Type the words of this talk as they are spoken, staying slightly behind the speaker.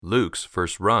Luke's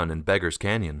first run in Beggar's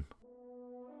Canyon.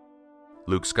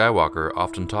 Luke Skywalker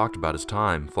often talked about his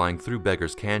time flying through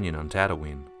Beggar's Canyon on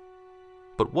Tatooine.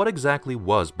 But what exactly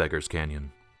was Beggar's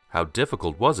Canyon? How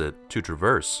difficult was it to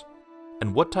traverse?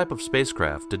 And what type of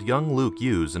spacecraft did young Luke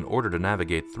use in order to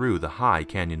navigate through the high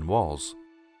canyon walls?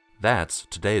 That's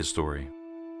today's story.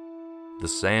 The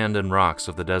sand and rocks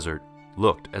of the desert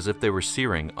looked as if they were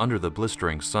searing under the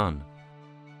blistering sun.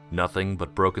 Nothing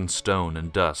but broken stone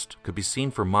and dust could be seen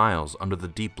for miles under the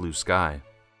deep blue sky.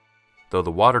 Though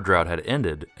the water drought had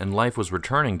ended and life was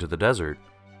returning to the desert,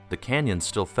 the canyon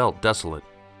still felt desolate,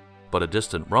 but a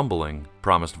distant rumbling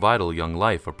promised vital young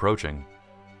life approaching.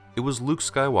 It was Luke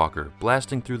Skywalker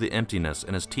blasting through the emptiness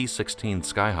in his T-16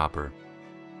 Skyhopper.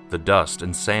 The dust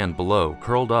and sand below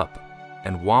curled up,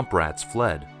 and womp rats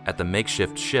fled at the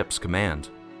makeshift ship's command.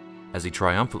 As he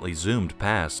triumphantly zoomed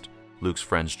past, Luke's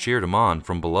friends cheered him on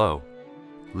from below.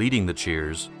 Leading the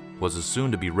cheers was his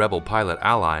soon-to-be rebel pilot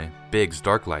ally, Biggs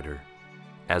Darklighter.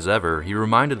 As ever, he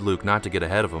reminded Luke not to get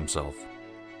ahead of himself.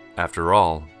 After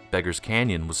all, Beggar's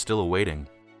Canyon was still awaiting.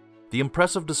 The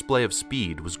impressive display of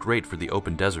speed was great for the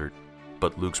open desert,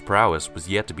 but Luke's prowess was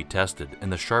yet to be tested in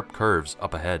the sharp curves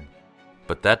up ahead.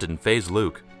 But that didn't faze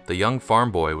Luke. The young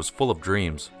farm boy was full of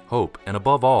dreams, hope, and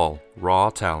above all,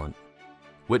 raw talent.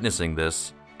 Witnessing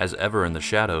this, as ever in the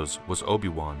shadows, was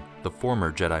Obi-Wan, the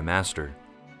former Jedi Master.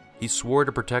 He swore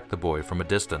to protect the boy from a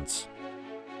distance,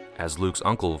 as Luke's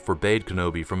uncle forbade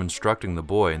Kenobi from instructing the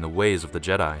boy in the ways of the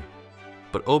Jedi.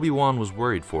 But Obi-Wan was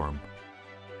worried for him.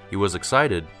 He was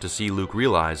excited to see Luke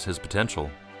realize his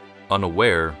potential.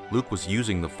 Unaware, Luke was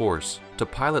using the Force to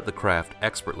pilot the craft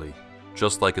expertly,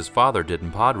 just like his father did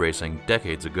in pod racing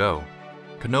decades ago.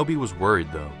 Kenobi was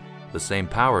worried though. The same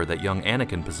power that young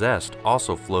Anakin possessed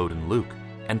also flowed in Luke,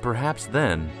 and perhaps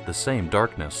then the same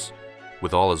darkness.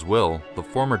 With all his will, the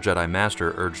former Jedi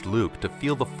Master urged Luke to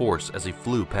feel the Force as he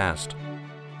flew past.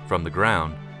 From the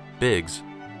ground, Biggs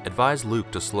advised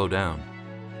Luke to slow down.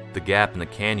 The gap in the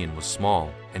canyon was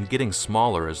small, and getting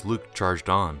smaller as Luke charged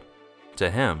on. To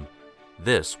him,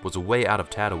 this was a way out of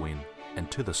Tatooine, and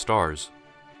to the stars.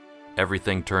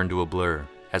 Everything turned to a blur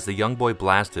as the young boy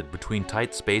blasted between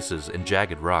tight spaces and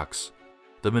jagged rocks.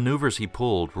 The maneuvers he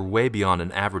pulled were way beyond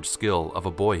an average skill of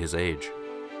a boy his age.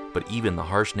 But even the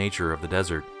harsh nature of the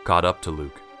desert caught up to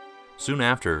Luke. Soon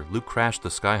after, Luke crashed the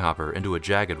Skyhopper into a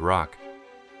jagged rock.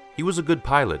 He was a good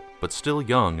pilot, but still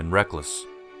young and reckless.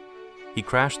 He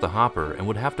crashed the hopper and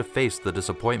would have to face the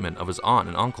disappointment of his aunt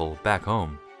and uncle back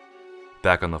home.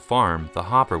 Back on the farm, the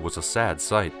hopper was a sad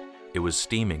sight. It was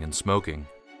steaming and smoking.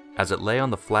 As it lay on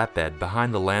the flatbed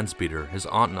behind the landspeeder his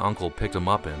aunt and uncle picked him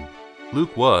up in,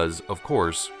 Luke was, of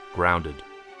course, grounded.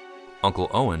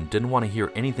 Uncle Owen didn't want to hear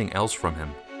anything else from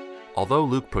him. Although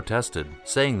Luke protested,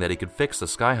 saying that he could fix the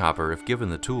Skyhopper if given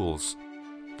the tools,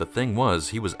 the thing was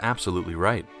he was absolutely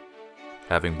right.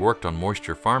 Having worked on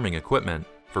moisture farming equipment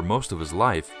for most of his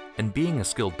life, and being a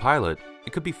skilled pilot,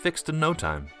 it could be fixed in no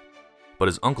time. But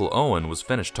his Uncle Owen was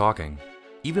finished talking.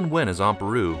 Even when his Aunt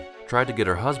Beru tried to get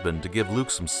her husband to give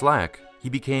Luke some slack, he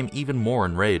became even more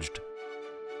enraged.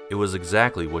 It was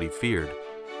exactly what he feared.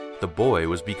 The boy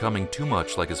was becoming too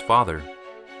much like his father.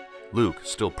 Luke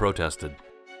still protested.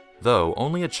 Though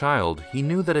only a child, he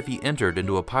knew that if he entered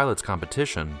into a pilot's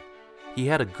competition, he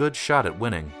had a good shot at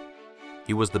winning.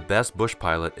 He was the best bush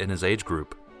pilot in his age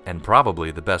group, and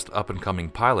probably the best up-and-coming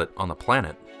pilot on the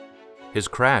planet. His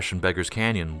crash in Beggar's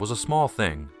Canyon was a small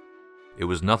thing. It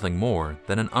was nothing more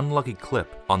than an unlucky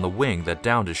clip on the wing that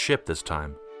downed his ship this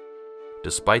time.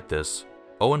 Despite this,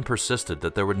 Owen persisted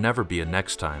that there would never be a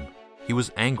next time. He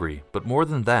was angry, but more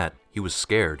than that, he was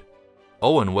scared.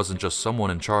 Owen wasn't just someone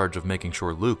in charge of making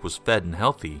sure Luke was fed and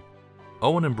healthy.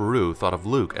 Owen and Beru thought of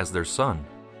Luke as their son.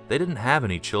 They didn't have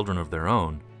any children of their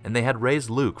own, and they had raised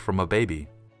Luke from a baby.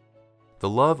 The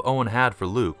love Owen had for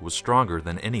Luke was stronger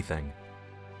than anything.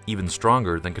 Even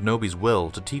stronger than Kenobi's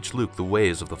will to teach Luke the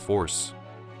ways of the Force.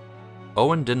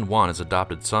 Owen didn't want his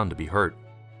adopted son to be hurt.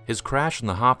 His crash in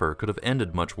the hopper could have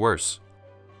ended much worse.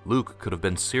 Luke could have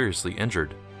been seriously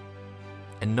injured.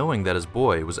 And knowing that his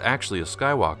boy was actually a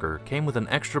Skywalker came with an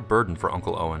extra burden for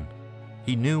Uncle Owen.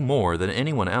 He knew more than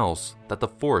anyone else that the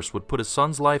Force would put his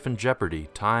son's life in jeopardy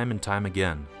time and time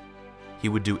again. He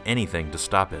would do anything to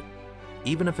stop it,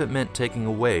 even if it meant taking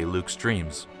away Luke's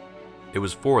dreams. It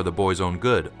was for the boy's own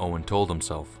good, Owen told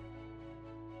himself.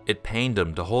 It pained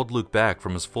him to hold Luke back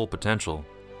from his full potential,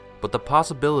 but the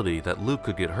possibility that Luke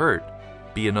could get hurt,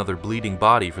 be another bleeding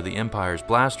body for the Empire's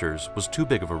blasters, was too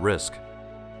big of a risk.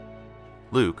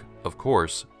 Luke, of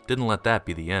course, didn't let that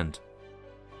be the end.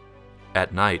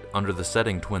 At night, under the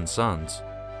setting twin suns,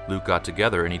 Luke got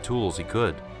together any tools he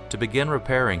could, to begin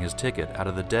repairing his ticket out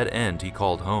of the dead end he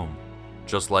called home.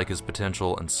 Just like his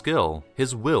potential and skill,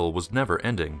 his will was never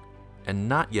ending, and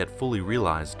not yet fully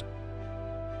realized.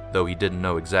 Though he didn't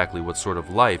know exactly what sort of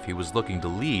life he was looking to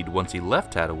lead once he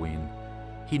left Tatooine,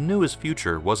 he knew his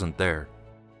future wasn't there.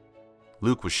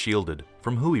 Luke was shielded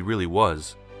from who he really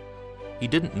was. He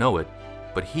didn't know it,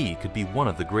 but he could be one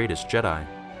of the greatest Jedi.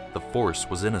 The Force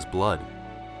was in his blood.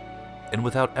 And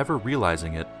without ever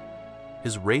realizing it,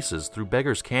 his races through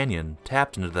Beggar's Canyon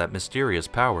tapped into that mysterious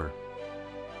power.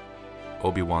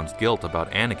 Obi-Wan's guilt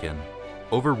about Anakin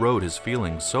overrode his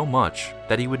feelings so much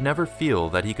that he would never feel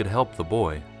that he could help the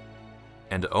boy.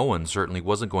 And Owen certainly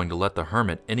wasn't going to let the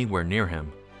hermit anywhere near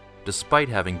him, despite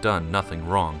having done nothing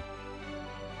wrong.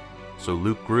 So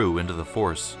Luke grew into the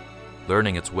Force,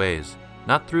 learning its ways,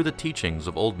 not through the teachings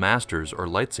of old masters or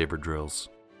lightsaber drills,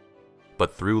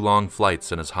 but through long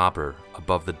flights in his hopper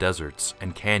above the deserts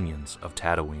and canyons of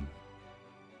Tatooine.